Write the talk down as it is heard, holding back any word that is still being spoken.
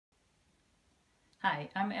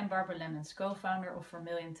Hi, I'm Barbara Lemmens, co-founder of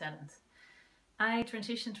Vermilion Talent. I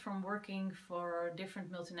transitioned from working for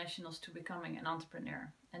different multinationals to becoming an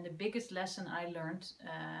entrepreneur. And the biggest lesson I learned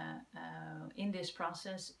in this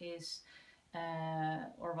process is,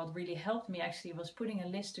 or what really helped me actually, was putting a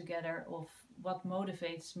list together of what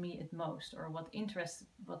motivates me at most, or what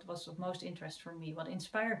was of most interest for me, what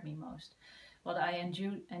inspired me most, what I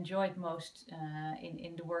enjoyed most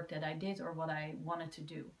in the work that I did, or what I wanted to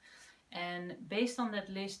do. And based on that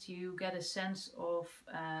list, you get a sense of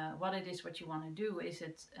what it is what you want to do. Is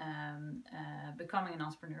it becoming an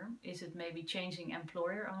entrepreneur? Is it maybe changing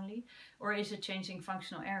employer only? Or is it changing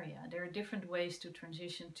functional area? There are different ways to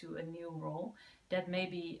transition to a new role that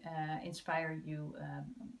maybe inspire you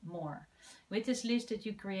more. With this list that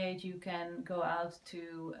you create, you can go out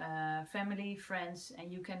to family, friends,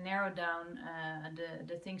 and you can narrow down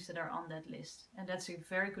the things that are on that list. And that's a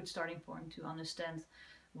very good starting point to understand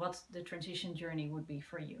what the transition journey would be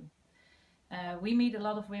for you. We meet a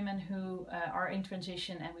lot of women who are in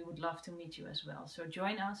transition, and we would love to meet you as well. So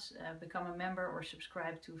join us, become a member, or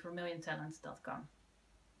subscribe to vermiliontalent.com.